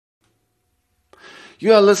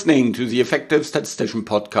You are listening to the Effective Statistician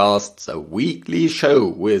Podcast, a weekly show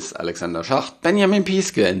with Alexander Schacht, Benjamin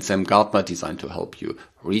Pieske, and Sam Gardner, designed to help you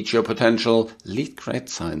reach your potential, lead great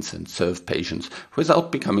science, and serve patients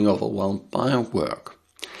without becoming overwhelmed by work.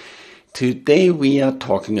 Today we are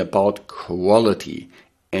talking about quality.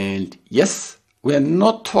 And yes, we're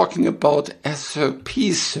not talking about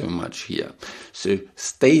SOPs so much here. So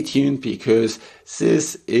stay tuned, because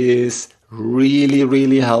this is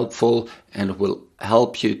really helpful and will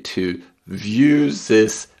help you to view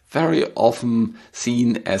this very often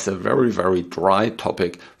seen as a very dry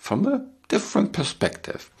topic from a different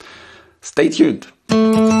perspective. Stay tuned.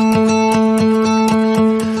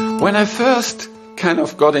 When I first kind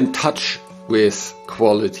of got in touch with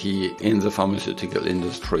quality in the pharmaceutical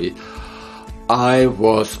industry, I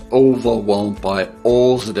was overwhelmed by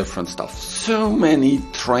all the different stuff. So many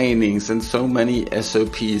trainings and so many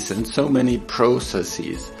SOPs and so many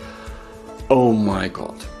processes. Oh my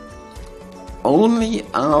God. Only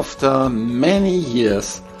after many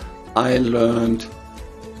years I learned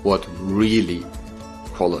what really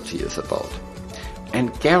quality is about.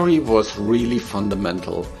 And Gary was really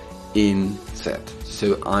fundamental in that.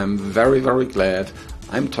 So I'm very glad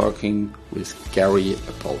I'm talking with Gary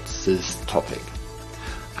about this topic.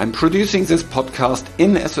 I'm producing this podcast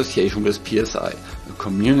in association with PSI, a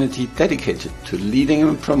community dedicated to leading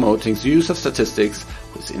and promoting the use of statistics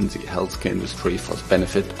within the healthcare industry for the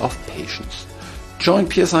benefit of patients. Join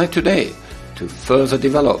PSI today to further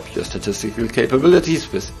develop your statistical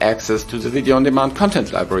capabilities with access to the video-on-demand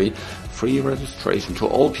content library, free registration to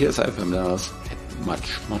all PSI webinars, and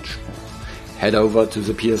much more. Head over to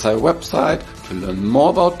the PSI website to learn more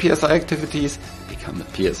about PSI activities and become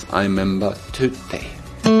a PSI member today.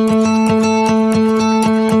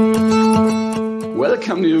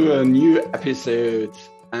 Welcome to a new episode.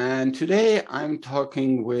 And today I'm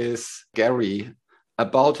talking with Gary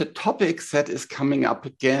about a topic that is coming up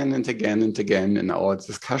again and again in our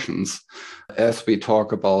discussions as we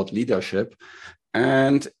talk about leadership.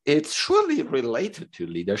 And it's surely related to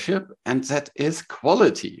leadership, and that is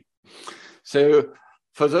quality. So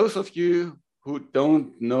for those of you who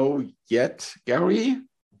don't know yet Gary,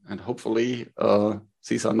 and hopefully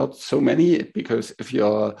these are not so many, because if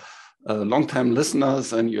you're long-time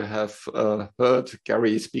listeners and you have heard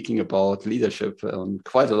Gary speaking about leadership on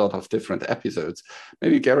quite a lot of different episodes,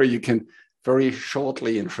 maybe Gary, you can very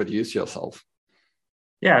shortly introduce yourself.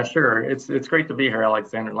 Yeah, sure. It's great to be here,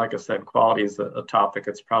 Alexander. Like I said, quality is a topic.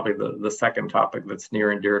 It's probably the second topic that's near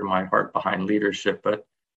and dear to my heart behind leadership. But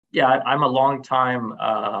yeah, I'm a long-time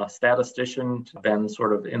statistician. I've been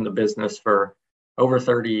sort of in the business for over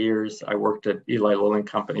 30 years. I worked at Eli Lilly and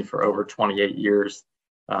Company for over 28 years.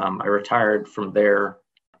 I retired from there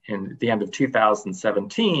in the end of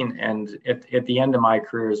 2017. And at the end of my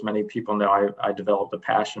career, as many people know, I developed a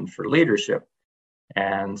passion for leadership.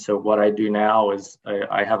 And so what I do now is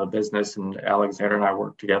I have a business, and Alexander and I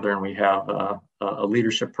work together, and we have a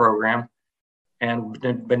leadership program. And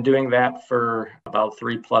been doing that for about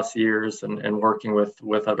 3+ years, and working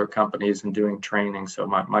with other companies and doing training. So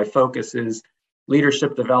my focus is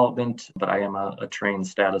leadership development, but I am a trained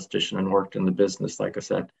statistician and worked in the business, like I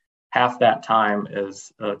said, half that time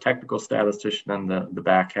as a technical statistician and the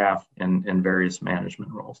back half in various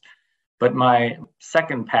management roles. But my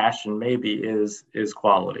second passion maybe is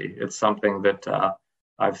quality. It's something that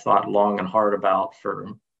I've thought long and hard about for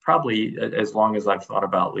probably as long as I've thought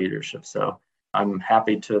about leadership. So I'm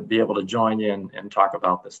happy to be able to join you and talk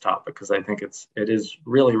about this topic, because I think it is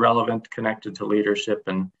really relevant, connected to leadership,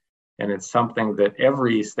 and it's something that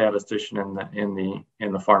every statistician in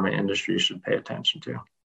the pharma industry should pay attention to.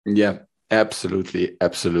 Yeah, absolutely.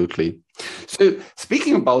 So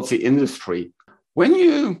speaking about the industry, when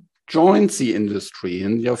you joined the industry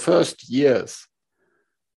in your first years,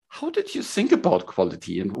 how did you think about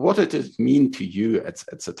quality, and what did it mean to you at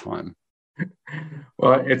the time?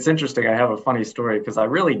 Well, it's interesting. I have a funny story, because I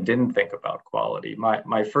really didn't think about quality.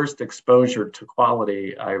 My first exposure to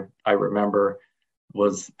quality, I remember,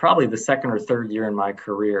 was probably the second or third year in my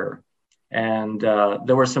career. And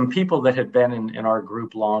there were some people that had been in our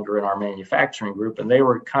group longer, in our manufacturing group, and they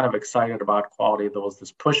were kind of excited about quality. There was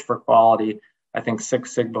this push for quality. I think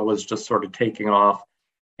Six Sigma was just sort of taking off.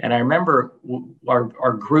 And I remember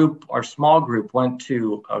our small group went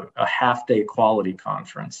to a half-day quality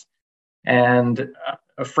conference. And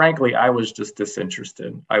frankly, I was just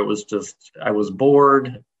disinterested. I was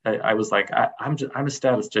bored. I was like, I'm a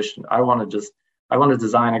statistician. I want to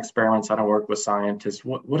design experiments. I don't work with scientists.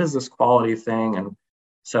 What is this quality thing? And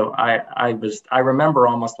so I remember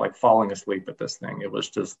almost like falling asleep at this thing. It was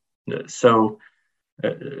just so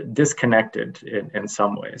disconnected in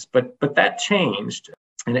some ways. But that changed.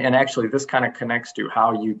 And actually, this kind of connects to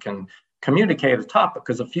how you can communicate a topic,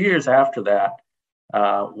 because a few years after that,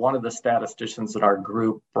 one of the statisticians in our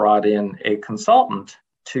group brought in a consultant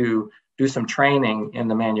to do some training in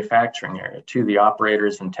the manufacturing area to the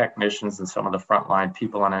operators and technicians and some of the frontline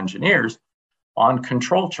people and engineers on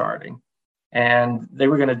control charting. And they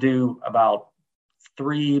were going to do about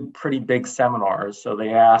 3 pretty big seminars. So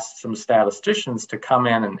they asked some statisticians to come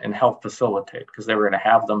in and help facilitate, because they were going to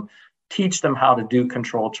have them teach them how to do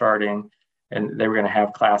control charting. And they were going to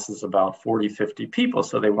have classes about 40, 50 people.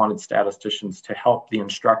 So they wanted statisticians to help the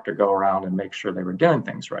instructor go around and make sure they were doing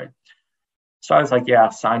things right. So I was like, yeah,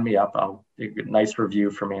 sign me up. I'll do a nice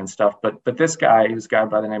review for me and stuff. But this guy, he was a guy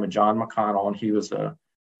by the name of John McConnell, and he was a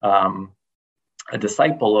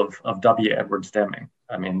disciple of W. Edwards Deming.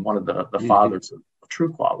 I mean, one of the fathers of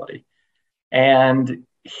true quality. And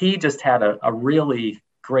he just had a really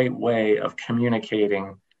great way of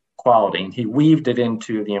communicating quality. And he weaved it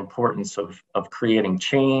into the importance of creating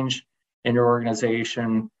change in your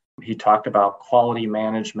organization. He talked about quality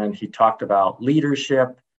management. He talked about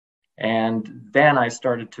leadership. And then I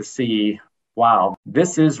started to see, wow,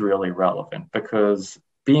 this is really relevant, because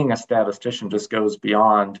being a statistician just goes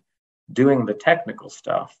beyond doing the technical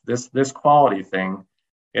stuff. This quality thing,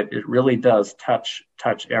 it really does touch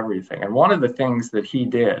everything. And one of the things that he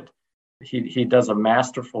did, he does a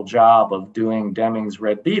masterful job of doing Deming's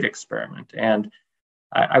red bead experiment. And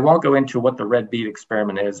I won't go into what the red bead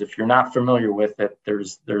experiment is. If you're not familiar with it,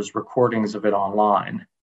 there's recordings of it online.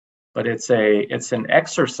 But it's an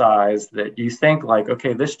exercise that you think like,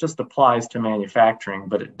 okay, this just applies to manufacturing,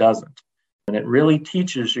 but it doesn't. And it really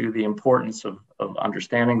teaches you the importance of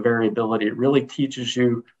understanding variability. It really teaches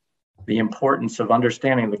you the importance of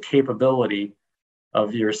understanding the capability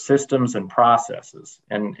of your systems and processes,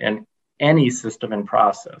 and any system and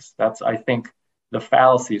process. That's, I think, the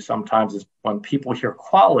fallacy sometimes is when people hear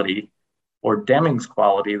quality or Deming's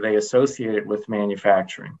quality, they associate it with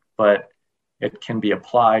manufacturing, but it can be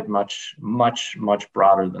applied much, much, much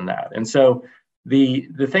broader than that. And so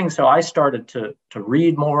so I started to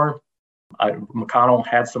read more. McConnell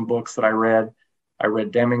had some books that I read. I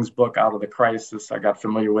read Deming's book, Out of the Crisis. I got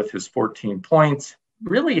familiar with his 14 points.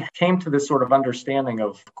 Really came to this sort of understanding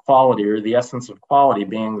of quality, or the essence of quality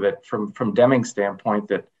being that from Deming's standpoint,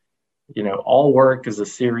 that, all work is a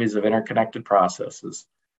series of interconnected processes.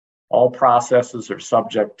 All processes are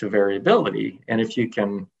subject to variability. And if you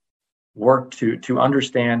can work to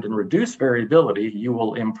understand and reduce variability, you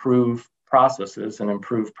will improve processes and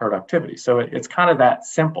improve productivity. So it's kind of that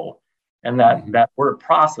simple. And that word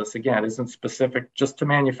process, again, isn't specific just to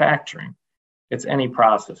manufacturing. It's any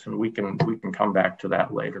process, and we can come back to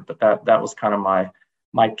that later. But that was kind of my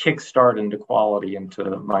kickstart into quality, into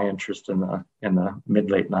my interest in the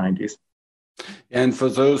mid-late 90s. And for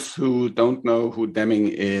those who don't know who Deming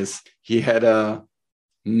is, he had a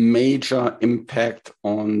major impact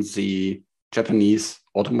on the Japanese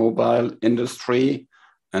automobile industry.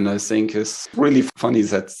 And I think it's really funny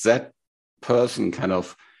that person kind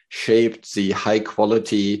of shaped the high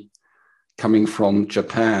quality coming from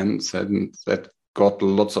Japan, that got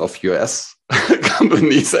lots of US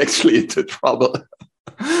companies actually into trouble.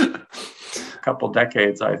 A couple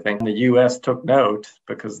decades, I think. The US took note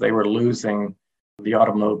because they were losing the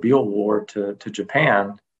automobile war to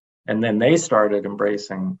Japan. And then they started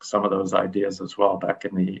embracing some of those ideas as well back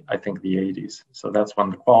in the 80s. So that's when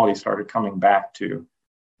the quality started coming back to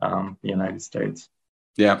the United States.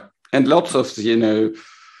 Yeah. And lots of,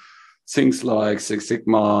 things like Six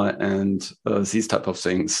Sigma and these type of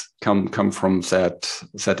things come from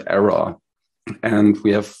that era. And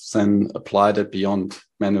we have then applied it beyond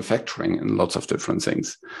manufacturing in lots of different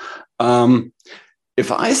things.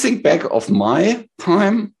 If I think back of my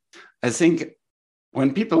time, I think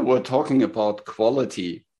when people were talking about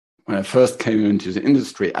quality, when I first came into the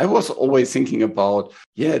industry, I was always thinking about,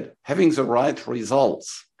 having the right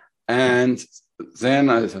results. And then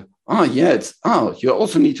I said, you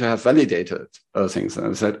also need to have validated things. And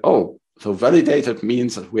I said, so validated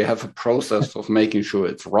means that we have a process of making sure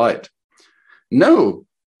it's right. No,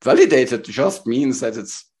 validated just means that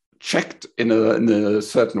it's checked in a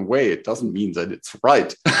certain way. It doesn't mean that it's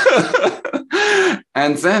right.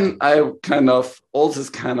 And then all this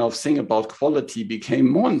kind of thing about quality became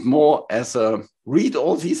more and more as a read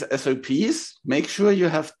all these SOPs, make sure you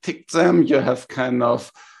have ticked them, you have kind of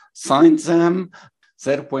signed them.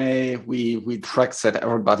 That way we track that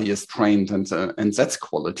everybody is trained and that's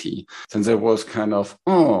quality. Then there was kind of,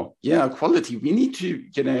 quality. We need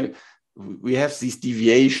to, we have these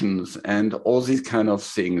deviations and all these kind of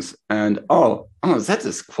things. And that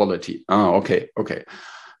is quality. Okay.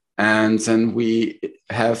 And then we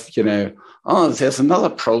have, there's another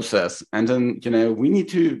process. And then, we need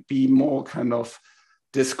to be more kind of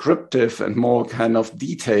descriptive and more kind of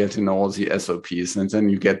detailed in all the SOPs. And then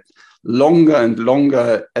you get longer and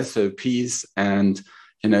longer SOPs. And,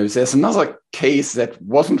 there's another case that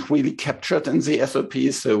wasn't really captured in the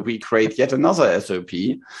SOPs. So we create yet another SOP.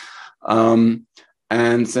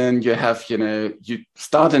 And then you have, you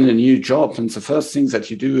start in a new job, and the first thing that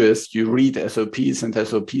you do is you read SOPs and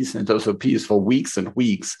SOPs and SOPs for weeks and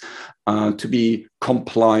weeks to be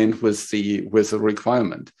compliant with the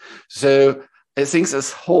requirement. So I think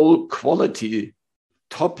this whole quality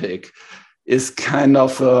topic is kind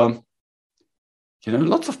of,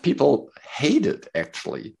 lots of people hate it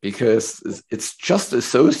actually, because it's just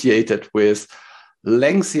associated with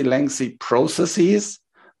lengthy processes.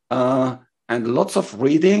 And lots of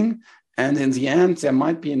reading. And in the end, there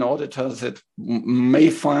might be an auditor that may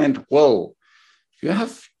find, well, you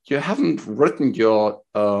haven't written your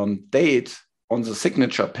date on the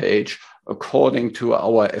signature page according to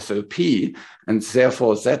our SOP. And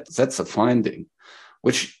therefore, that's a finding,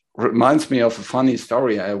 which reminds me of a funny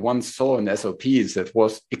story. I once saw an SOP that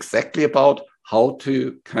was exactly about how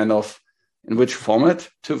to in which format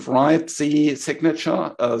to write the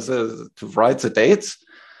signature, to write the dates.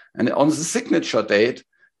 And on the signature date,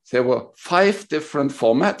 there were 5 different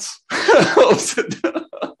formats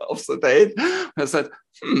of the date. I said,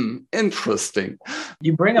 interesting.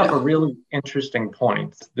 You bring up a really interesting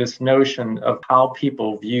point, this notion of how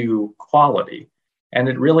people view quality. And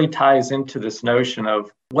it really ties into this notion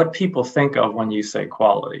of what people think of when you say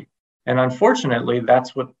quality. And unfortunately,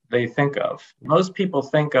 that's what they think of. Most people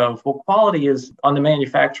think of, well, quality is, on the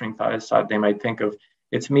manufacturing side, they might think of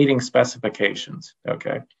it's meeting specifications,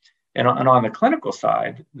 okay? And on the clinical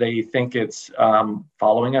side, they think it's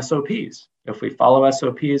following SOPs. If we follow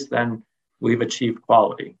SOPs, then we've achieved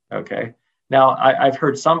quality, okay? Now, I've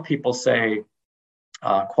heard some people say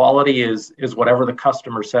quality is whatever the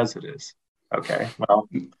customer says it is, okay? Well,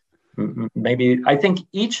 maybe, I think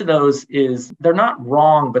each of those they're not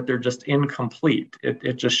wrong, but they're just incomplete.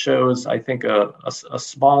 It just shows, I think, a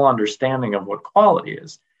small understanding of what quality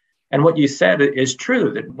is. And what you said is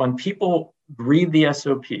true, that when people read the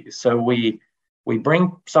SOPs, so we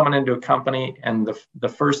bring someone into a company, and the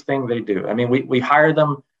first thing they do, I mean, we hire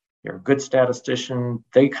them, you're a good statistician,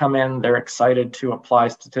 they come in, they're excited to apply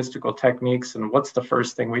statistical techniques, and what's the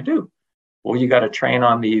first thing we do? Well, you got to train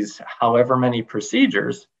on these however many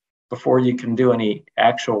procedures before you can do any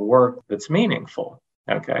actual work that's meaningful,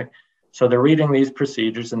 okay? So they're reading these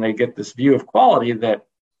procedures, and they get this view of quality that,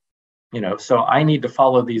 so I need to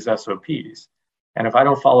follow these SOPs. And if I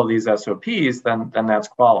don't follow these SOPs, then that's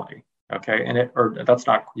quality, okay? That's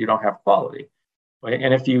not, you don't have quality.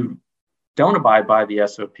 And if you don't abide by the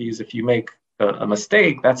SOPs, if you make a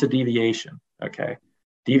mistake, that's a deviation, okay?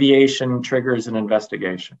 Deviation triggers an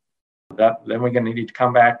investigation. Then we're going to need to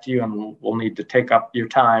come back to you, and we'll need to take up your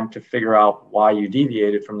time to figure out why you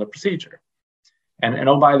deviated from the procedure. And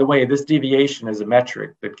oh, by the way, this deviation is a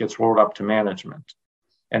metric that gets rolled up to management.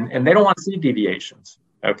 And they don't want to see deviations,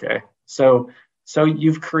 okay? So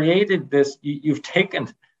you've created this, you've taken,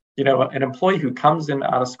 an employee who comes in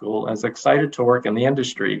out of school and is excited to work in the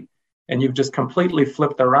industry, and you've just completely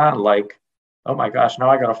flipped around like, oh my gosh, now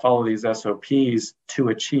I got to follow these SOPs to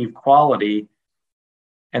achieve quality.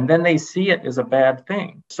 And then they see it as a bad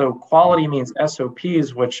thing. So quality means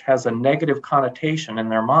SOPs, which has a negative connotation in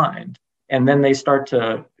their mind. And then they start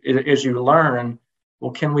to, as you learn,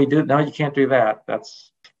 well, can we do, no, you can't do that.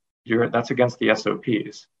 That's against the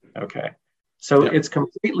SOPs, okay? So It's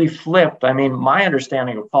completely flipped. I mean, my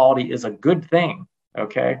understanding of quality is a good thing,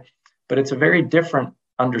 okay? But it's a very different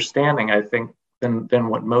understanding, I think, than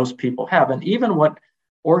what most people have, and even what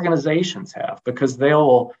organizations have, because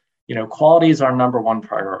they'll, quality is our number one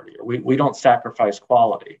priority. We don't sacrifice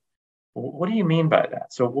quality. What do you mean by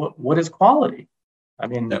that? So what is quality? I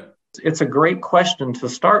mean, It's a great question to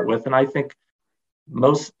start with, and I think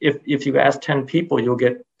if you ask 10 people, you'll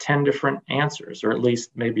get 10 different answers, or at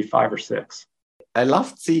least maybe 5 or 6. I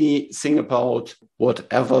love the thing about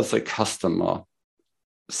whatever the customer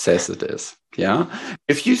says it is. Yeah.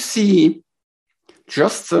 If you see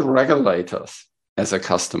just the regulators as a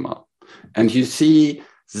customer, and you see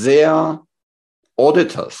their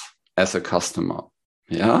auditors as a customer,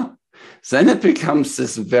 then it becomes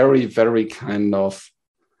this very, very kind of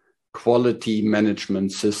quality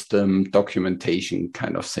management system, documentation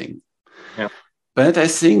kind of thing. Yeah. But I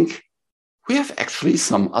think we have actually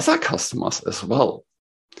some other customers as well.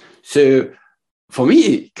 So for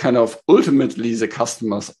me, kind of ultimately the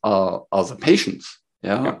customers are the patients.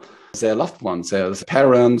 Yeah. Their loved ones, their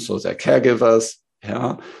parents or their caregivers.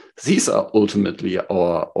 Yeah. These are ultimately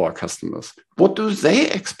our customers. What do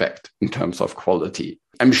they expect in terms of quality?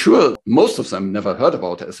 I'm sure most of them never heard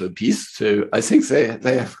about SOPs. So I think they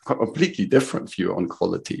have a completely different view on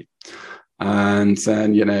quality. And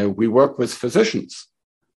then, we work with physicians.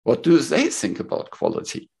 What do they think about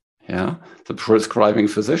quality? Yeah. The prescribing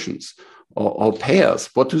physicians. Or payers,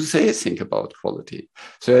 what do they think about quality?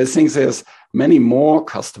 So I think there's many more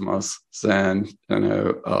customers than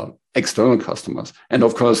external customers, and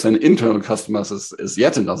of course, then internal customers is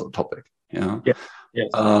yet another topic. Yeah. Yeah.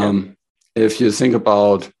 Yes. If you think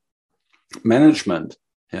about management,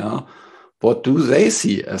 what do they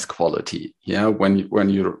see as quality? Yeah, when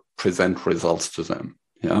you present results to them.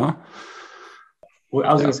 Yeah. Well,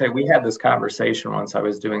 I was going to say, we had this conversation once. I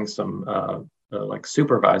was doing some like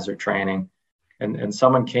supervisor training, and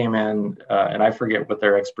someone came in, and I forget what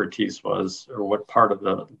their expertise was or what part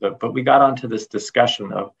of but we got onto this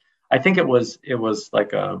discussion of, I think it was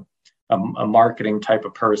like a marketing type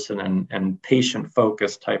of person and patient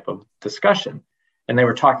focused type of discussion. And they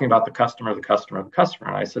were talking about the customer.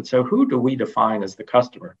 And I said, so who do we define as the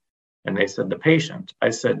customer? And they said, the patient.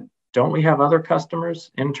 I said, don't we have other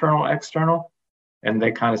customers, internal, external? And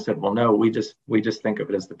they kind of said, well, no, we just think of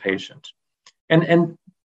it as the patient. And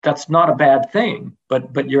that's not a bad thing,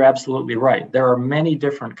 but you're absolutely right. There are many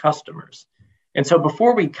different customers. And so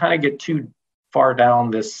before we kind of get too far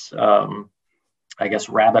down this, I guess,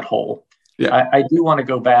 rabbit hole, I do want to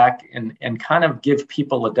go back and kind of give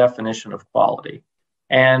people a definition of quality.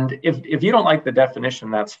 And if you don't like the definition,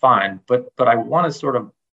 that's fine. But I want to sort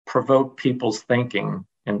of provoke people's thinking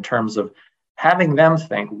in terms of having them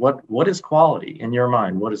think, what is quality in your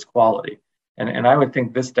mind? What is quality? And I would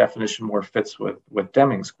think this definition more fits with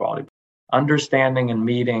Deming's quality. Understanding and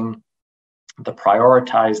meeting the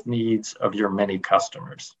prioritized needs of your many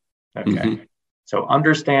customers. Okay. Mm-hmm. So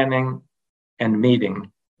understanding and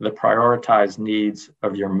meeting the prioritized needs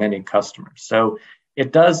of your many customers. So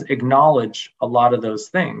it does acknowledge a lot of those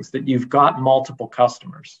things, that you've got multiple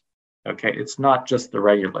customers. Okay. It's not just the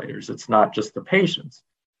regulators. It's not just the patients.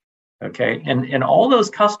 Okay. And all those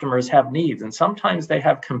customers have needs, and sometimes they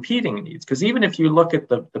have competing needs, because even if you look at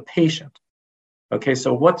the patient, okay,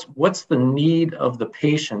 so what's the need of the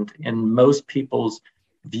patient in most people's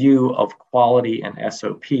view of quality and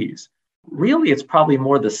SOPs? Really, it's probably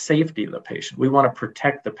more the safety of the patient. We want to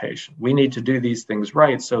protect the patient. We need to do these things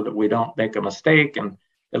right so that we don't make a mistake. And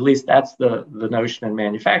at least that's the notion in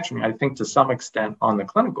manufacturing, I think, to some extent on the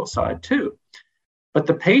clinical side too. But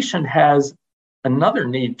the patient has another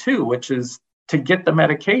need too, which is to get the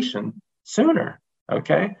medication sooner.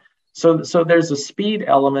 Okay. So there's a speed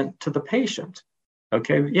element to the patient.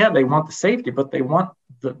 Okay. Yeah, they want the safety, but they want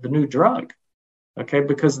the new drug. Okay,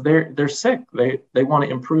 because they're sick. They want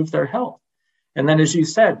to improve their health. And then, as you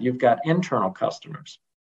said, you've got internal customers.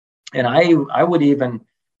 And I would even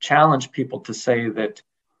challenge people to say that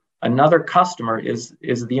another customer is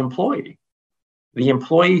the employee. The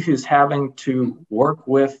employee who's having to work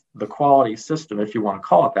with the quality system, if you want to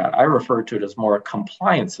call it that. I refer to it as more a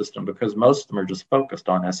compliance system because most of them are just focused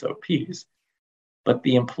on SOPs. But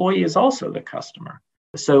the employee is also the customer.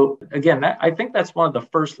 So again, I think that's one of the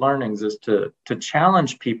first learnings, is to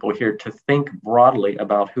challenge people here to think broadly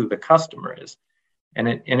about who the customer is. And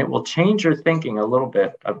it will change your thinking a little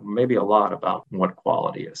bit, maybe a lot, about what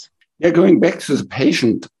quality is. Yeah, going back to the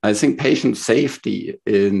patient, I think patient safety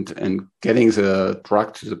and getting the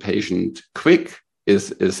drug to the patient quick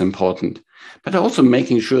is important. But also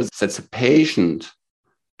making sure that the patient,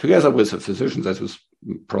 together with the physician that was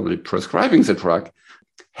probably prescribing the drug,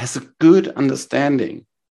 has a good understanding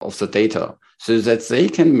of the data so that they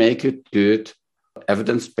can make a good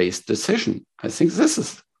evidence-based decision. I think this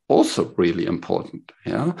is also really important.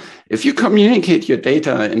 Yeah, if you communicate your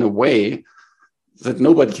data in a way that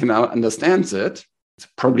nobody can understand it, it's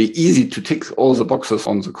probably easy to tick all the boxes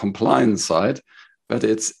on the compliance side, but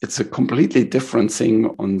it's a completely different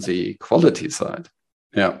thing on the quality side.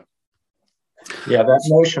 Yeah. Yeah, that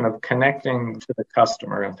notion of connecting to the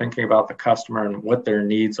customer and thinking about the customer and what their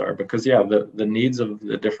needs are, because the needs of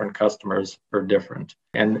the different customers are different.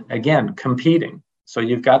 And again, competing. So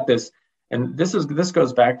you've got this, and this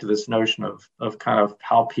goes back to this notion of kind of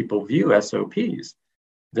how people view SOPs,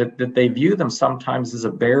 that they view them sometimes as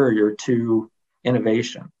a barrier to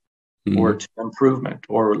innovation, mm-hmm. or to improvement,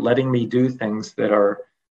 or letting me do things that are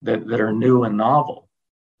new and novel.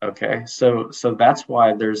 Okay, so that's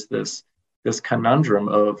why there's this conundrum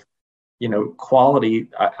of, quality,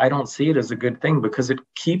 I don't see it as a good thing because it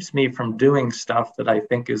keeps me from doing stuff that I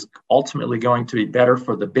think is ultimately going to be better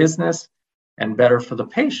for the business and better for the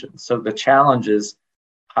patient. So the challenge is,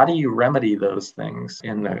 how do you remedy those things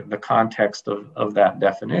in the context of that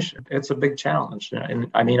definition? It's a big challenge. And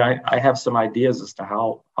I mean, I have some ideas as to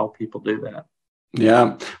how people do that.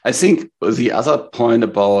 Yeah, I think the other point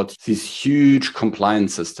about this huge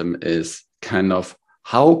compliance system is kind of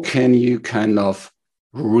how can you kind of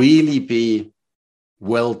really be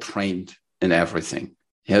well trained in everything?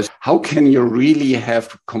 Yes. How can you really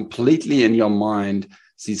have completely in your mind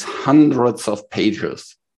these hundreds of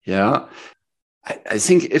pages? Yeah. I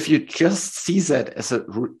think if you just see that as a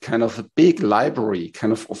kind of a big library,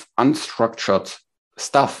 kind of unstructured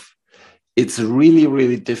stuff, it's really,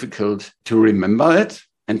 really difficult to remember it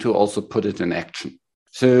and to also put it in action.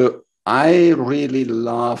 So I really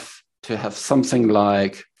love to have something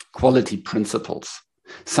like quality principles,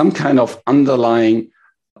 some kind of underlying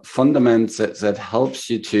fundament that helps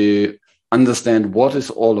you to understand what it's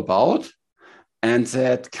all about, and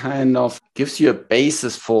that kind of gives you a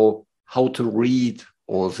basis for how to read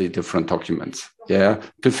all the different documents, to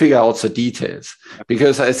figure out the details.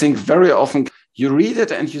 Because I think very often you read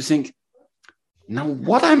it and you think, now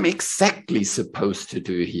what I'm exactly supposed to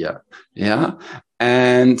do here,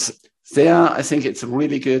 and there I think it's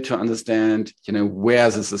really good to understand,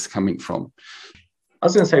 where this is coming from. I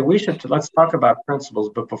was going to say let's talk about principles,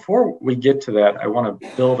 but before we get to that, I want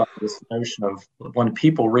to build on this notion of when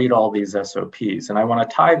people read all these SOPs, and I want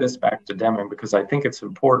to tie this back to Deming because I think it's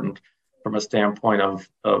important from a standpoint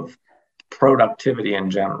of productivity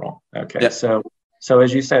in general. Okay, yeah. So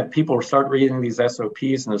as you said, people start reading these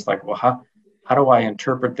SOPs, and it's like, well, how do I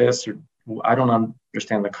interpret this? Or I don't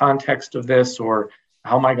understand the context of this, or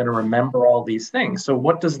how am I going to remember all these things? So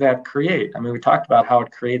what does that create? I mean, we talked about how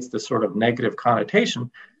it creates this sort of negative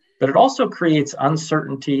connotation, but it also creates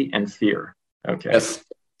uncertainty and fear. Okay. Yes.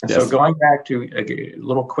 And so going back to a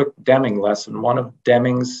little quick Deming lesson, one of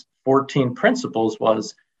Deming's 14 principles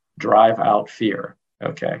was drive out fear.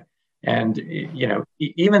 Okay. And,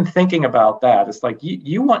 even thinking about that, it's like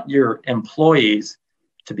you want your employees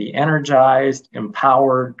to be energized,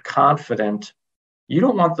 empowered, confident. You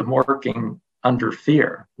don't want them working under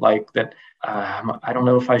fear, like that. I don't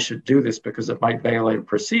know if I should do this because it might violate a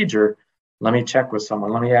procedure. Let me check with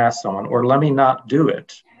someone. Let me ask someone, or let me not do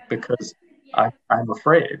it because I'm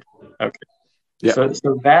afraid. Okay. Yeah.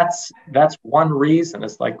 So that's one reason.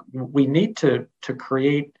 It's like we need to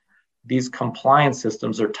create these compliance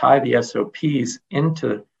systems or tie the SOPs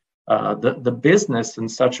into the business in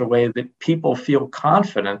such a way that people feel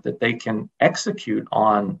confident that they can execute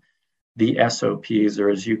on the SOPs, or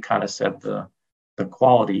as you kind of said, the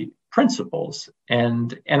quality principles.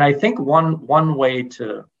 And I think one way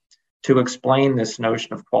to explain this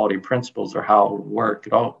notion of quality principles or how it work,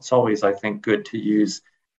 it's always, I think, good to use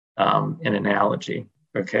an analogy,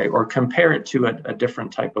 okay, or compare it to a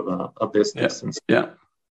different type of a business. Yeah.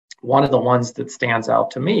 One of the ones that stands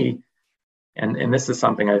out to me, and this is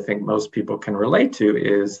something I think most people can relate to,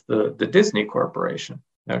 is the Disney Corporation.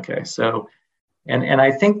 Okay, so and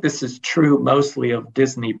I think this is true mostly of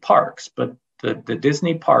Disney parks, but the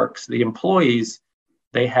Disney parks, the employees,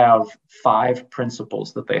 they have 5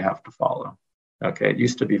 principles that they have to follow. Okay, it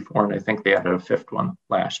used to be 4, and I think they added a 5th one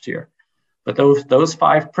last year. But those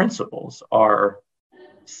 5 principles are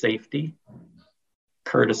safety,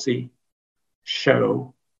 courtesy,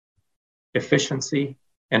 show, efficiency,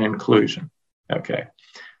 and inclusion. Okay,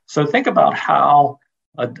 so think about how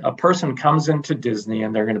a person comes into Disney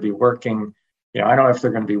and they're going to be working. I don't know if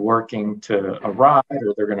they're going to be working to a ride,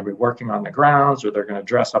 or they're going to be working on the grounds, or they're going to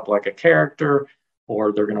dress up like a character,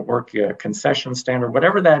 or they're going to work a concession stand, or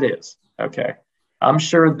whatever that is. Okay, I'm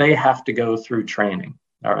sure they have to go through training.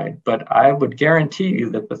 All right, but I would guarantee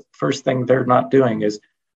you that the first thing they're not doing is,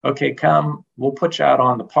 okay, we'll put you out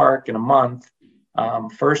on the park in a month.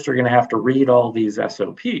 First, you're going to have to read all these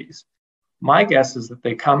SOPs. My guess is that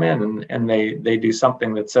they come in and they do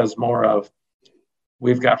something that says more of,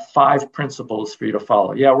 we've got 5 principles for you to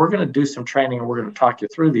follow. Yeah, we're going to do some training and we're going to talk you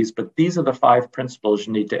through these, but these are the 5 principles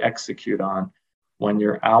you need to execute on when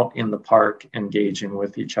you're out in the park engaging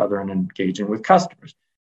with each other and engaging with customers.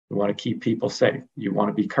 You want to keep people safe. You want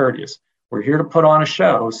to be courteous. We're here to put on a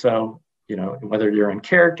show. So, whether you're in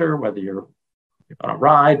character, whether you're on a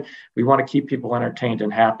ride, we want to keep people entertained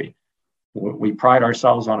and happy. We pride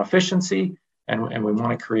ourselves on efficiency, and we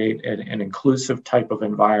want to create an inclusive type of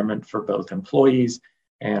environment for both employees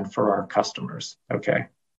and for our customers. Okay.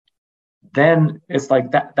 Then it's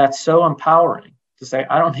like that's so empowering to say,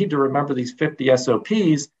 I don't need to remember these 50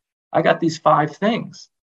 SOPs. I got these 5 things.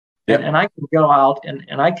 Yep. And I can go out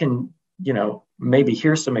and I can maybe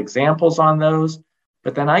here's some examples on those,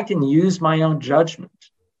 but then I can use my own judgment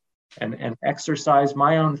and exercise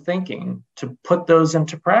my own thinking to put those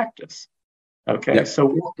into practice. Okay, yeah. So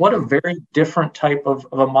what a very different type of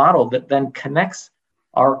a model that then connects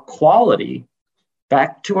our quality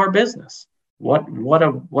back to our business. What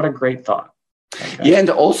a great thought. Okay. Yeah, and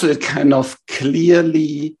also it kind of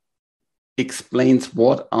clearly explains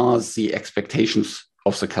what are the expectations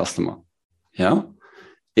of the customer. Yeah,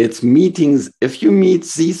 it's meetings. If you meet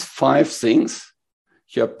these 5 things,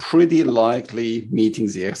 you're pretty likely meeting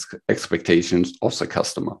the expectations of the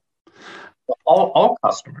customer. All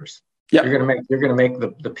customers. Yeah. You're gonna make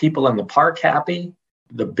the people in the park happy.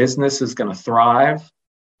 The business is going to thrive.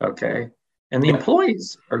 Okay. And the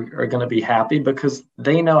employees are going to be happy because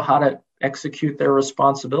they know how to execute their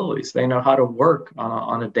responsibilities. They know how to work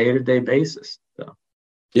on a day-to-day basis. So.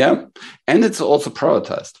 Yeah. And it's also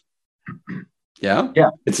prioritized. Yeah. Yeah.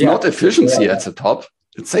 It's not efficiency at the top.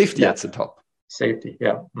 It's safety at the top. Safety.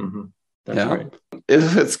 Yeah. Mm-hmm. That's right.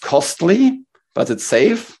 If it's costly, but it's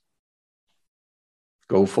safe,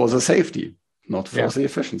 go for the safety, not for the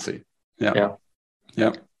efficiency. Yeah.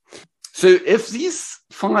 So if these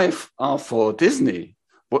 5 are for Disney,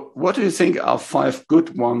 what do you think are 5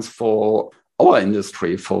 good ones for our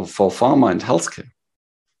industry, for pharma and healthcare?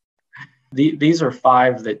 These are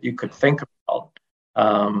 5 that you could think about.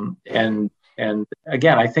 And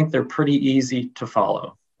again, I think they're pretty easy to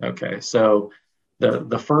follow. Okay. So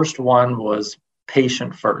the first one was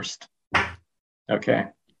patient first. Okay.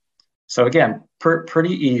 So again,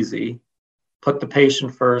 pretty easy. Put the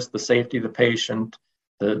patient first, the safety of the patient,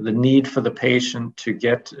 the need for the patient to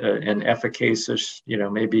get an efficacious,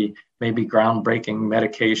 maybe groundbreaking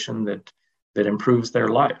medication that improves their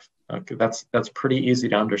life. Okay, that's pretty easy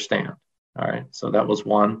to understand. All right, so that was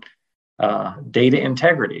one. Data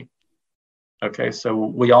integrity. Okay, so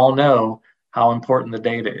we all know how important the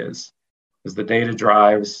data is, because the data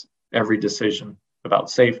drives every decision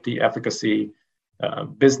about safety, efficacy,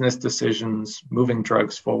 business decisions, moving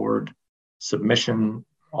drugs forward, submission,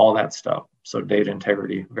 all that stuff. So data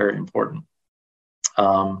integrity, very important.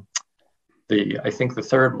 I think the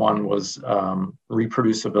third one was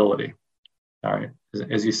reproducibility. All right,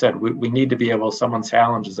 as you said, we need to be able, if someone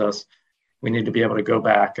challenges us, we need to be able to go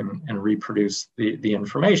back and reproduce the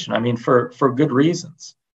information. I mean, for good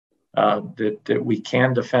reasons, that we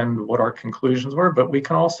can defend what our conclusions were, but we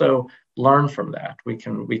can also learn from that. We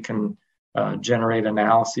can generate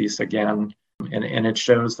analyses again, and it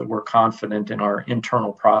shows that we're confident in our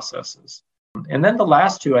internal processes. And then the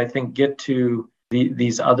last 2, I think, get to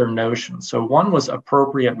these other notions. So one was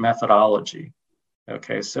appropriate methodology.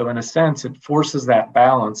 Okay, so in a sense, it forces that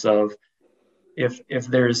balance of if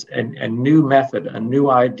there's a new method, a new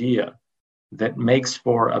idea that makes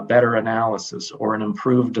for a better analysis or an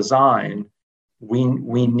improved design, we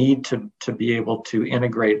need to be able to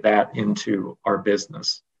integrate that into our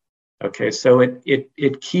business. Okay, so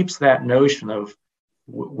it keeps that notion of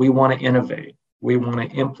we want to innovate. We want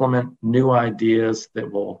to implement new ideas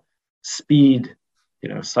that will speed,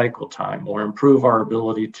 cycle time or improve our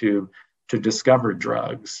ability to discover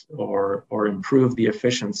drugs or improve the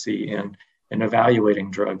efficiency in evaluating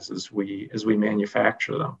drugs as we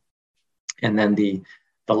manufacture them. And then the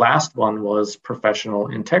last one was professional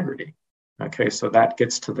integrity. Okay, so that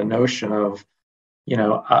gets to the notion of,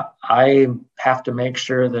 I have to make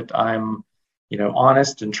sure that I'm,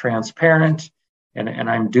 honest and transparent, and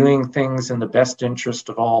I'm doing things in the best interest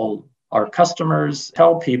of all our customers.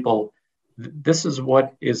 Tell people this is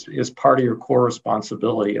what is part of your core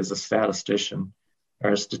responsibility as a statistician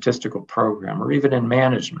or a statistical program, or even in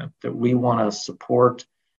management, that we want to support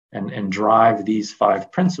and drive these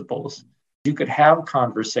 5 principles. You could have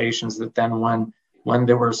conversations that then when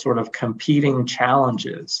there were sort of competing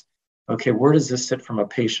challenges, okay, where does this sit from a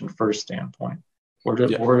patient first standpoint? Where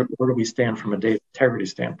do we stand from a data integrity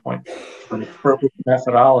standpoint? From an appropriate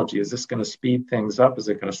methodology, is this going to speed things up? Is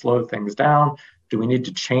it going to slow things down? Do we need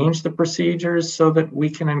to change the procedures so that we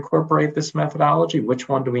can incorporate this methodology? Which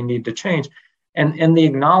one do we need to change? And the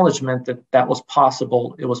acknowledgement that was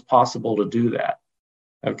possible, it was possible to do that.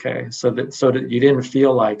 Okay, so that you didn't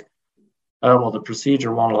feel like, oh, well, the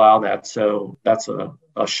procedure won't allow that, so that's a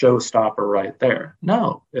showstopper right there.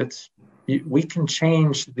 No, we can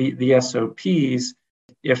change the SOPs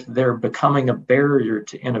if they're becoming a barrier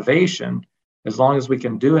to innovation, as long as we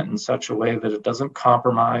can do it in such a way that it doesn't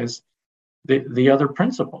compromise the other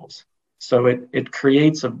principles. So it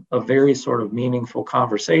creates a very sort of meaningful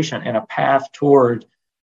conversation and a path toward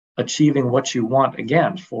achieving what you want,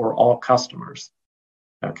 again, for all customers.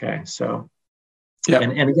 Okay, so, yeah.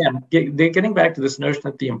 And again, getting back to this notion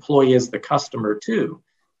that the employee is the customer too.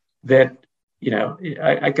 that,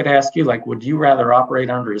 I could ask you, like, would you rather operate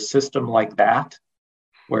under a system like that,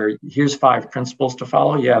 where here's 5 principles to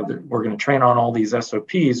follow? Yeah, we're going to train on all these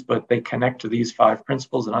SOPs, but they connect to these 5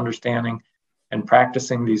 principles, and understanding and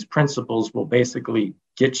practicing these principles will basically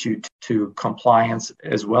get you to compliance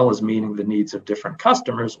as well as meeting the needs of different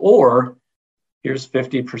customers. Or here's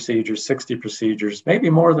 50 procedures, 60 procedures, maybe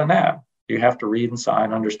more than that. You have to read and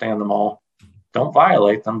sign, understand them all. Don't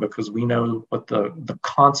violate them, because we know what the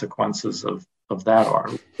consequences of that are.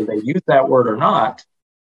 Whether they use that word or not,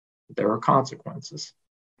 there are consequences.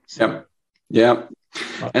 So, yeah.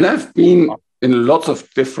 And I've been in lots of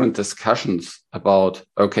different discussions about,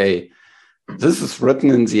 okay, this is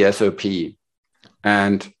written in the SOP,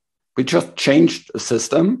 and we just changed the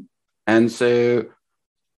system. And so,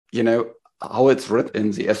 how it's written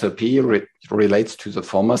in the SOP relates to the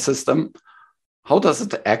former system. How does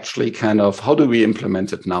it actually how do we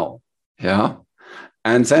implement it now? Yeah.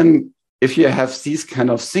 And then if you have these kind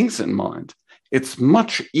of things in mind, it's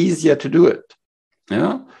much easier to do it.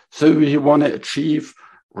 Yeah. So you want to achieve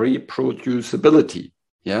reproducibility.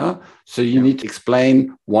 Yeah. So you need to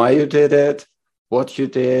explain why you did it, what you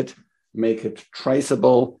did, make it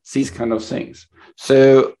traceable, these kind of things.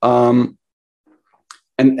 So,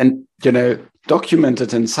 document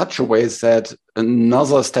it in such a way that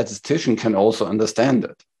another statistician can also understand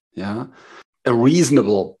it. Yeah. A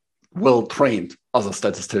reasonable, well-trained other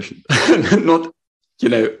statistician, not,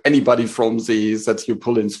 anybody that you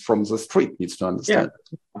pull in from the street needs to understand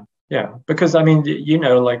it. Yeah, because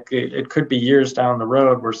it could be years down the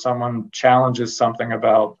road where someone challenges something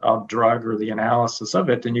about a drug or the analysis of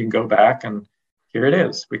it, and you can go back and here it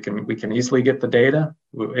is. We can easily get the data.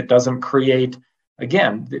 It doesn't create,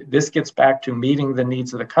 again, this gets back to meeting the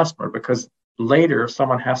needs of the customer, because later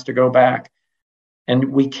someone has to go back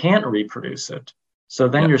and we can't reproduce it. So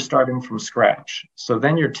then you're starting from scratch. So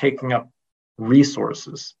then you're taking up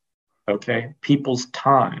resources, okay, people's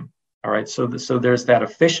time. All right. So there's that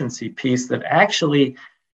efficiency piece that actually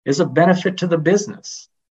is a benefit to the business.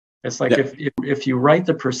 It's like if you write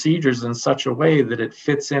the procedures in such a way that it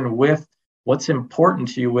fits in with what's important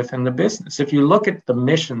to you within the business. If you look at the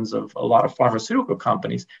missions of a lot of pharmaceutical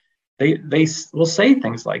companies, they will say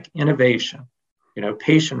things like innovation,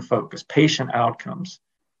 patient focus, patient outcomes,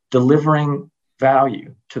 delivering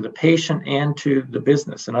value to the patient and to the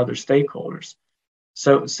business and other stakeholders.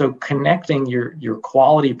 So connecting your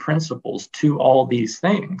quality principles to all these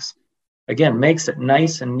things, again, makes it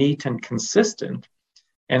nice and neat and consistent.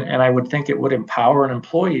 And I would think it would empower an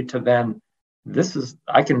employee to then,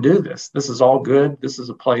 I can do this. This is all good. This is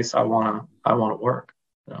a place I want to work.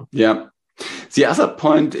 So. Yeah. The other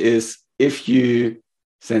point is, if you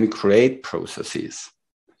then create processes,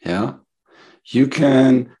 you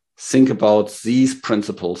can think about these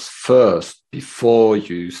principles first before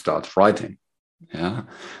you start writing. Yeah.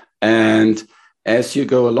 And as you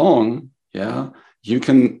go along, you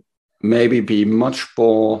can maybe be much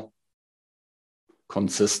more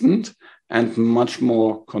consistent and much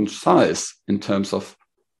more concise in terms of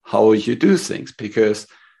how you do things. Because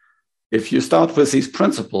if you start with these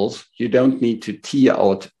principles, you don't need to tee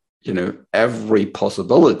out, every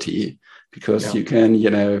possibility, because you can,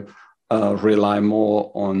 rely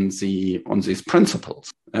more on these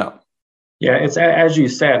principles. Yeah. Yeah, it's as you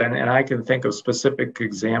said, and I can think of specific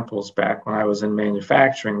examples back when I was in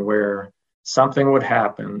manufacturing where something would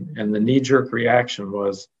happen and the knee-jerk reaction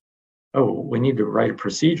was, oh, we need to write a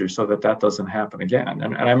procedure so that doesn't happen again.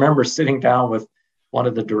 And I remember sitting down with one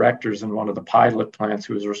of the directors in one of the pilot plants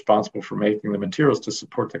who was responsible for making the materials to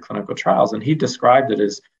support the clinical trials. And he described it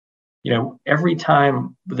as, every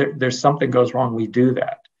time there's something goes wrong, we do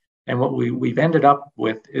that. And what we've ended up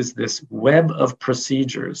with is this web of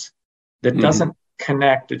procedures that doesn't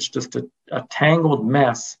connect. It's just a tangled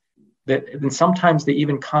mess and sometimes they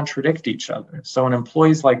even contradict each other. So an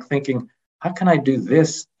employee's like thinking, how can I do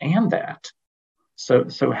this and that?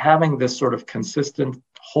 So having this sort of consistent,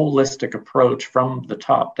 holistic approach from the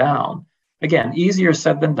top down, again, easier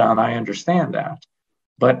said than done. I understand that,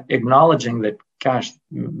 but acknowledging that, gosh,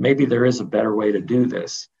 maybe there is a better way to do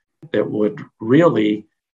this that would really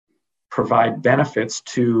provide benefits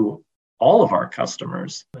to all of our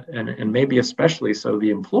customers, and maybe especially so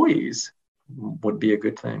the employees, would be a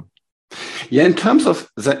good thing. Yeah, in terms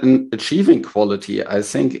of achieving quality, I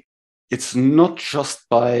think it's not just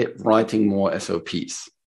by writing more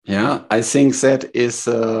SOPs. Yeah, I think that is,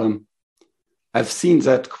 I've seen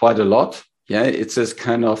that quite a lot. Yeah, it's this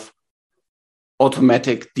kind of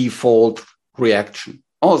automatic default reaction.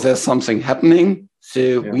 Oh, there's something happening,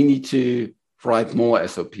 so we need to write more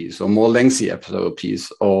SOPs or more lengthy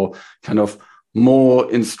SOPs or kind of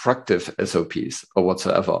more instructive SOPs or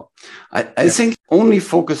whatsoever. I think only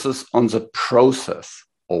focuses on the process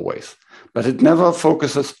always, but it never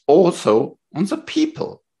focuses also on the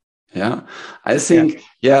people. Yeah, I think,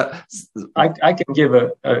 I can give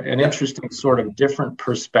an interesting sort of different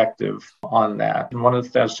perspective on that. And one of the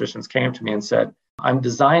statisticians came to me and said, I'm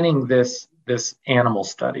designing this animal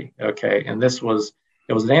study, okay? And it was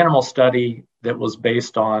an animal study that was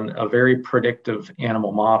based on a very predictive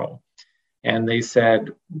animal model. And they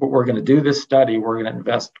said, we're going to do this study, we're going to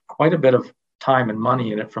invest quite a bit of time and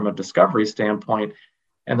money in it from a discovery standpoint,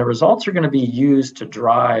 and the results are going to be used to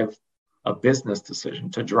drive a business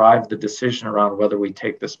decision, to drive the decision around whether we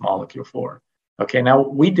take this molecule forward. Okay, now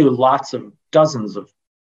we do dozens of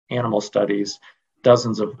animal studies,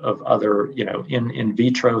 dozens of other, in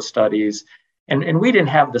vitro studies, and we didn't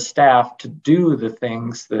have the staff to do the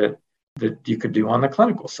things that you could do on the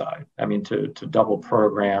clinical side. I mean, to double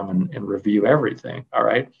program and review everything. All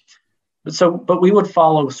right. But we would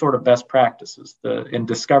follow sort of best practices. In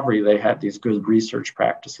discovery, they had these good research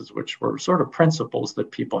practices, which were sort of principles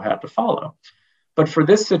that people had to follow. But for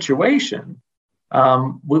this situation,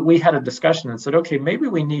 we had a discussion and said, okay, maybe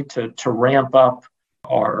we need to ramp up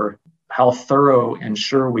how thorough and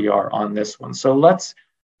sure we are on this one. So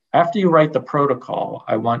after you write the protocol,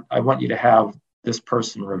 I want you to have this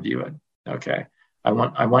person review it. Okay, I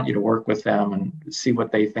want you to work with them and see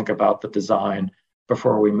what they think about the design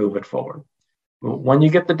before we move it forward. When you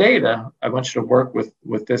get the data, I want you to work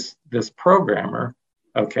with this programmer,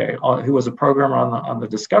 okay, who was a programmer on the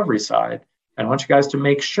discovery side. And I want you guys to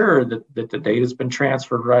make sure that the data has been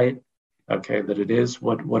transferred right, okay, that it is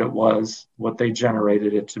what it was, what they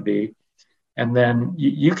generated it to be. And then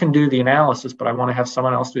you can do the analysis, but I want to have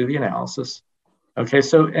someone else do the analysis. Okay,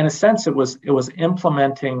 so in a sense, it was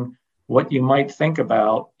implementing what you might think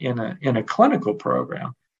about in a clinical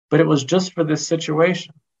program, but it was just for this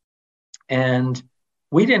situation. And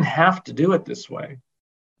we didn't have to do it this way.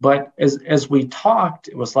 But as we talked,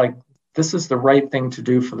 it was like, this is the right thing to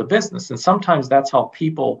do for the business. And sometimes that's how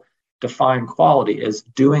people define quality, as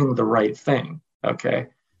doing the right thing. Okay,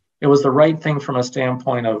 it was the right thing from a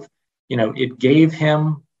standpoint of, it gave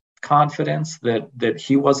him confidence that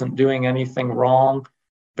he wasn't doing anything wrong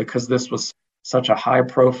because this was such a high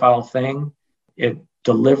profile thing. It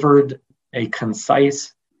delivered a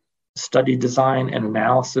concise study design and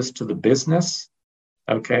analysis to the business.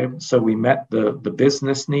 Okay, so we met the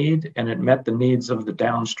business need, and it met the needs of the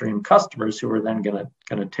downstream customers who were then going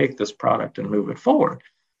to take this product and move it forward.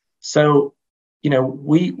 So,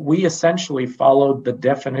 we essentially followed the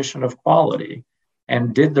definition of quality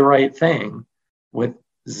and did the right thing with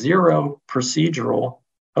zero procedural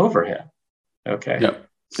overhead. Okay. Yeah.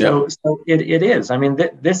 So it is. I mean,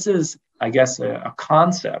 this is, I guess, a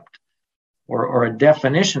concept or a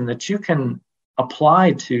definition that you can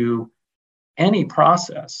apply to any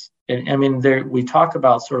process. I mean, we talk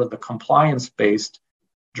about sort of the compliance-based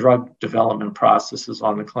drug development processes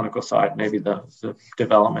on the clinical side, maybe the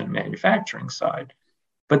development manufacturing side.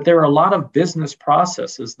 But there are a lot of business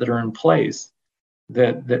processes that are in place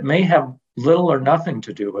that may have little or nothing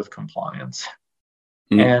to do with compliance.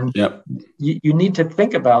 And you need to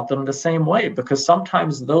think about them the same way, because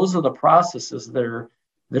sometimes those are the processes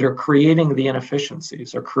that are creating the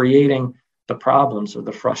inefficiencies or creating the problems or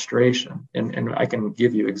the frustration. And I can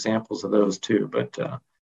give you examples of those too. But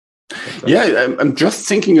I'm just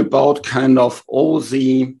thinking about kind of all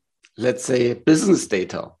the, let's say, business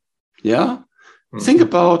data. Yeah. Mm-hmm. Think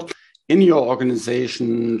about in your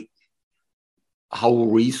organization how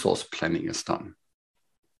resource planning is done.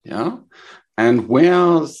 Yeah. And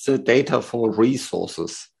where the data for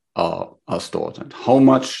resources are stored and how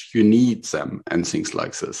much you need them and things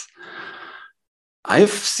like this.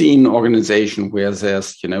 I've seen organization where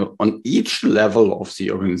there's, on each level of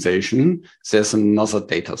the organization, there's another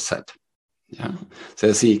data set. Yeah.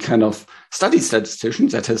 There's the kind of study statistician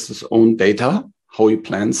that has his own data, how you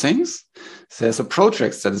plan things. There's a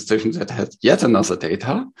project statistician that has yet another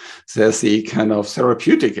data. There's the kind of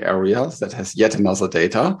therapeutic area that has yet another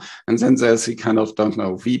data. And then there's the kind of,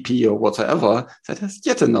 VP or whatever that has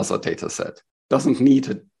yet another data set. Doesn't need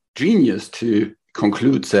a genius to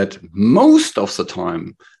conclude that most of the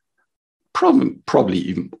time, probably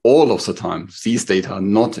even all of the time, these data are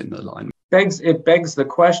not in alignment. It begs the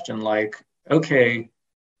question, like, okay,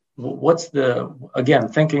 again,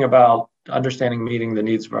 thinking about understanding, meeting the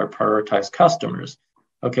needs of our prioritized customers.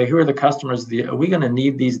 Okay, who are the customers? Are we going to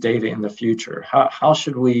need these data in the future? How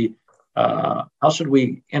should we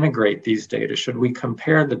integrate these data? Should we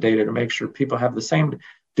compare the data to make sure people have the same?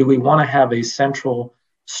 Do we want to have a central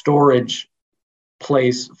storage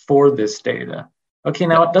place for this data? Okay,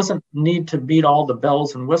 now it doesn't need to beat all the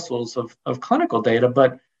bells and whistles of clinical data,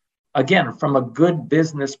 but again, from a good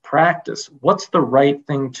business practice, what's the right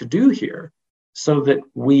thing to do here so that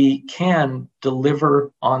we can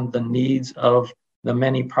deliver on the needs of the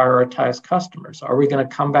many prioritized customers? Are we going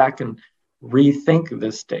to come back and rethink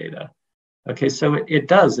this data? Okay, so it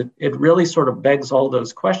does. It really sort of begs all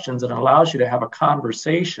those questions and allows you to have a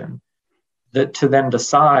conversation that to then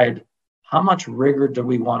decide how much rigor do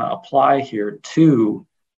we want to apply here to,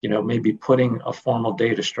 maybe putting a formal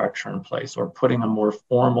data structure in place or putting a more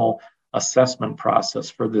formal assessment process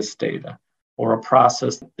for this data, or a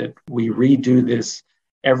process that we redo this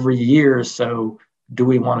every year. So do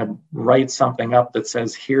we want to write something up that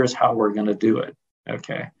says, here's how we're going to do it?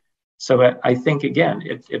 Okay. So I think, again,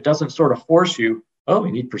 it doesn't sort of force you, oh,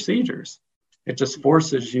 we need procedures. It just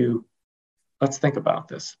forces you, let's think about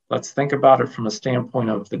this. Let's think about it from a standpoint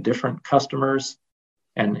of the different customers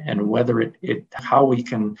and whether how we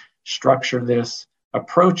can structure this,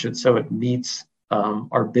 approach it so it meets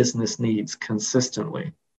our business needs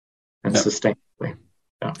consistently and sustainably.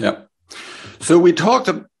 Yeah. So we talked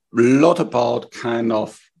a lot about kind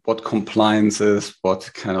of what compliance is,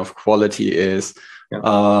 what kind of quality is.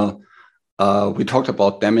 Yeah. We talked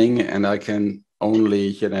about Deming, and I can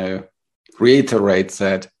only, reiterate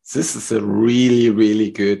that this is a really, really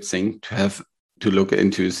good thing to have to look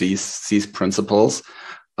into these principles.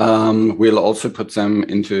 We'll also put them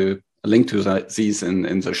into a link to these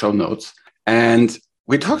in the show notes. And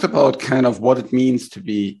we talked about kind of what it means to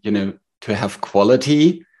be, to have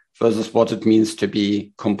quality versus what it means to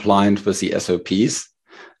be compliant with the SOPs,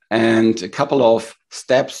 and a couple of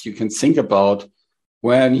steps you can think about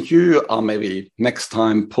when you are maybe next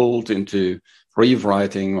time pulled into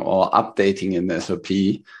rewriting or updating an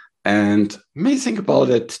SOP, and may think about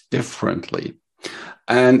it differently.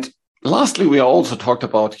 And lastly, we also talked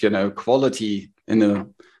about, quality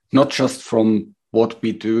not just from what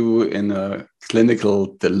we do in a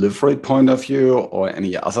clinical delivery point of view or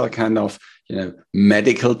any other kind of,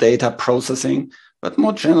 medical data processing, but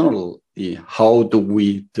more generally, how do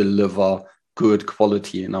we deliver good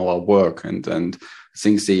quality in our work? And I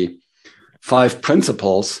think the 5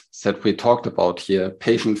 principles that we talked about here,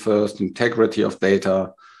 patient first, integrity of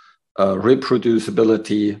data,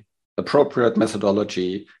 reproducibility, appropriate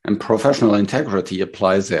methodology, and professional integrity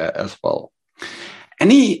applies there as well.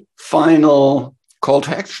 Any final call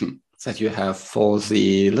to action that you have for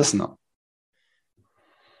the listener?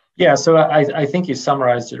 Yeah, so I think you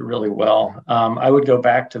summarized it really well. I would go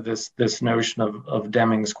back to this notion of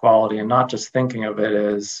Deming's quality, and not just thinking of it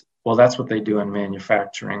as, well, that's what they do in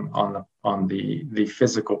manufacturing on the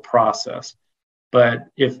physical process. But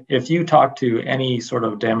if you talk to any sort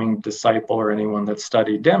of Deming disciple or anyone that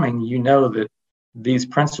studied Deming, you know that these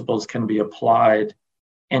principles can be applied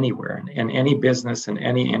anywhere, in any business, in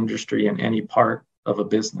any industry, in any part of a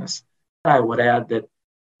business. I would add that,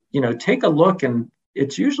 take a look, and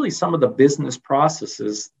it's usually some of the business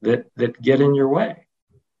processes that get in your way.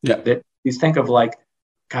 Yeah. That you think of like,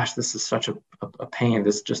 gosh, this is such a pain.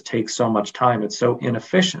 This just takes so much time. It's so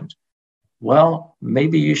inefficient. Well,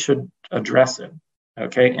 maybe you should address it.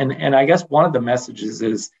 Okay. And I guess one of the messages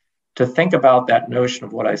is to think about that notion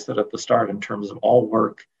of what I said at the start in terms of all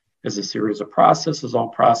work as a series of processes. All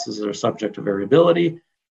processes are subject to variability.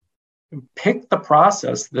 Pick the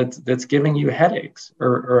process that's giving you headaches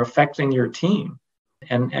or affecting your team,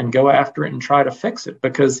 and go after it and try to fix it.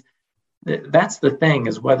 Because that's the thing,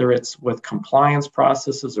 is whether it's with compliance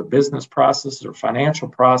processes or business processes or financial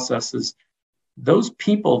processes, those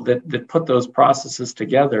people that put those processes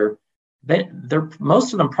together, they're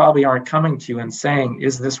most of them probably aren't coming to you and saying,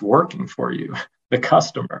 is this working for you, the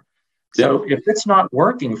customer? So if it's not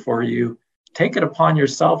working for you, take it upon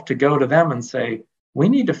yourself to go to them and say, we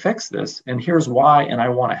need to fix this, and here's why, and I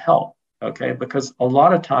want to help. Okay, because a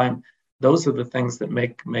lot of time, those are the things that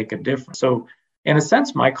make a difference. So in a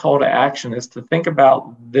sense, my call to action is to think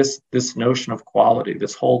about this notion of quality,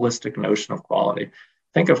 this holistic notion of quality.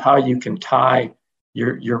 Think of how you can tie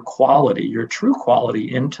your quality, your true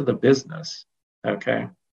quality, into the business. Okay,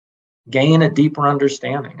 gain a deeper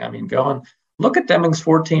understanding. I mean, go and look at Deming's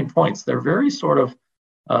 14 points. They're very sort of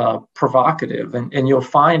provocative, and you'll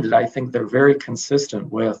find that I think they're very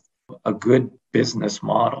consistent with a good business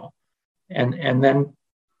model. And then,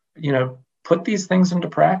 put these things into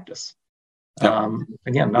practice.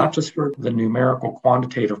 Again, not just for the numerical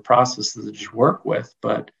quantitative processes that you work with,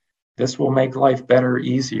 but this will make life better,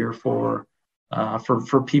 easier for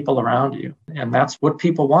people around you. And that's what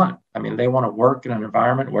people want. I mean, they want to work in an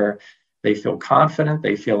environment where they feel confident,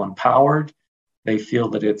 they feel empowered, they feel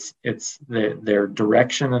that their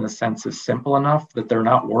direction, in a sense, is simple enough that they're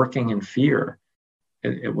not working in fear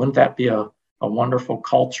wouldn't that be a wonderful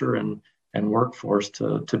culture and workforce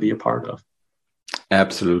to be a part of?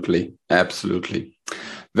 Absolutely. Absolutely.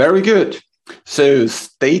 Very good. So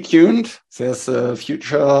stay tuned. There's a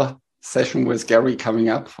future session with Gary coming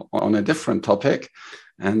up on a different topic.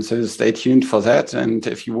 And so stay tuned for that. And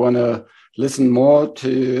if you want to listen more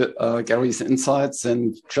to Gary's insights,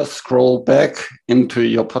 and just scroll back into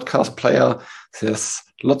your podcast player, there's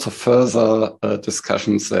lots of further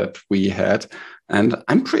discussions that we had. And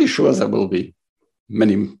I'm pretty sure there will be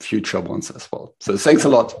many future ones as well. So thanks a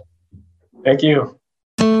lot. Thank you.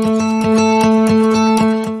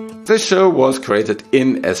 This show was created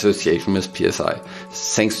in association with PSI.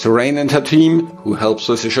 Thanks to Rain and her team, who helps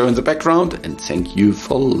with the show in the background, and thank you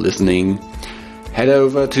for listening. Head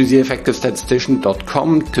over to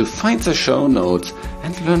theeffectivestatistician.com to find the show notes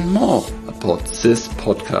and learn more about this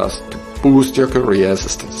podcast to boost your career as a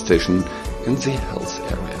statistician in the health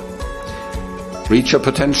area. Reach your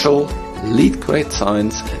potential, lead great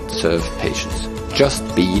science, and serve patients.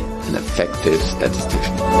 Just be an effective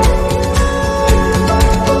statistician.